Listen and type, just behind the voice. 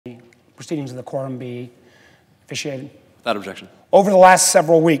proceedings of the quorum be officiated. Without objection. Over the last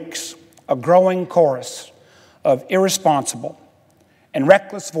several weeks, a growing chorus of irresponsible and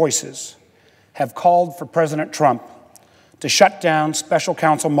reckless voices have called for President Trump to shut down Special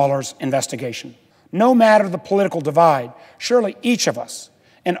Counsel Mueller's investigation. No matter the political divide, surely each of us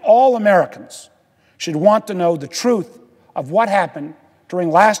and all Americans should want to know the truth of what happened during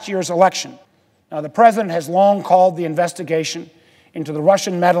last year's election. Now, the president has long called the investigation into the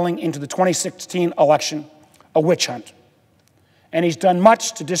Russian meddling into the 2016 election a witch hunt. And he's done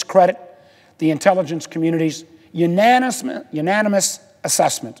much to discredit the intelligence community's unanimous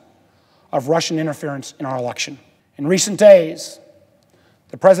assessment of Russian interference in our election. In recent days,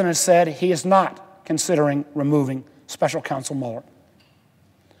 the president has said he is not considering removing Special Counsel Mueller.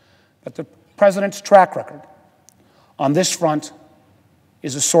 But the president's track record on this front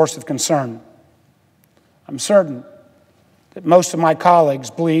is a source of concern. I'm certain that most of my colleagues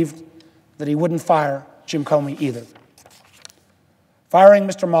believed that he wouldn't fire Jim Comey either. Firing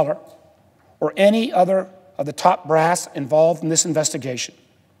Mr. Mueller or any other of the top brass involved in this investigation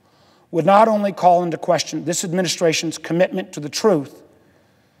would not only call into question this administration's commitment to the truth,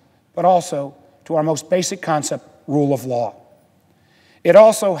 but also to our most basic concept, rule of law. It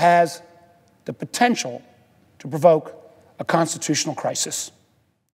also has the potential to provoke a constitutional crisis.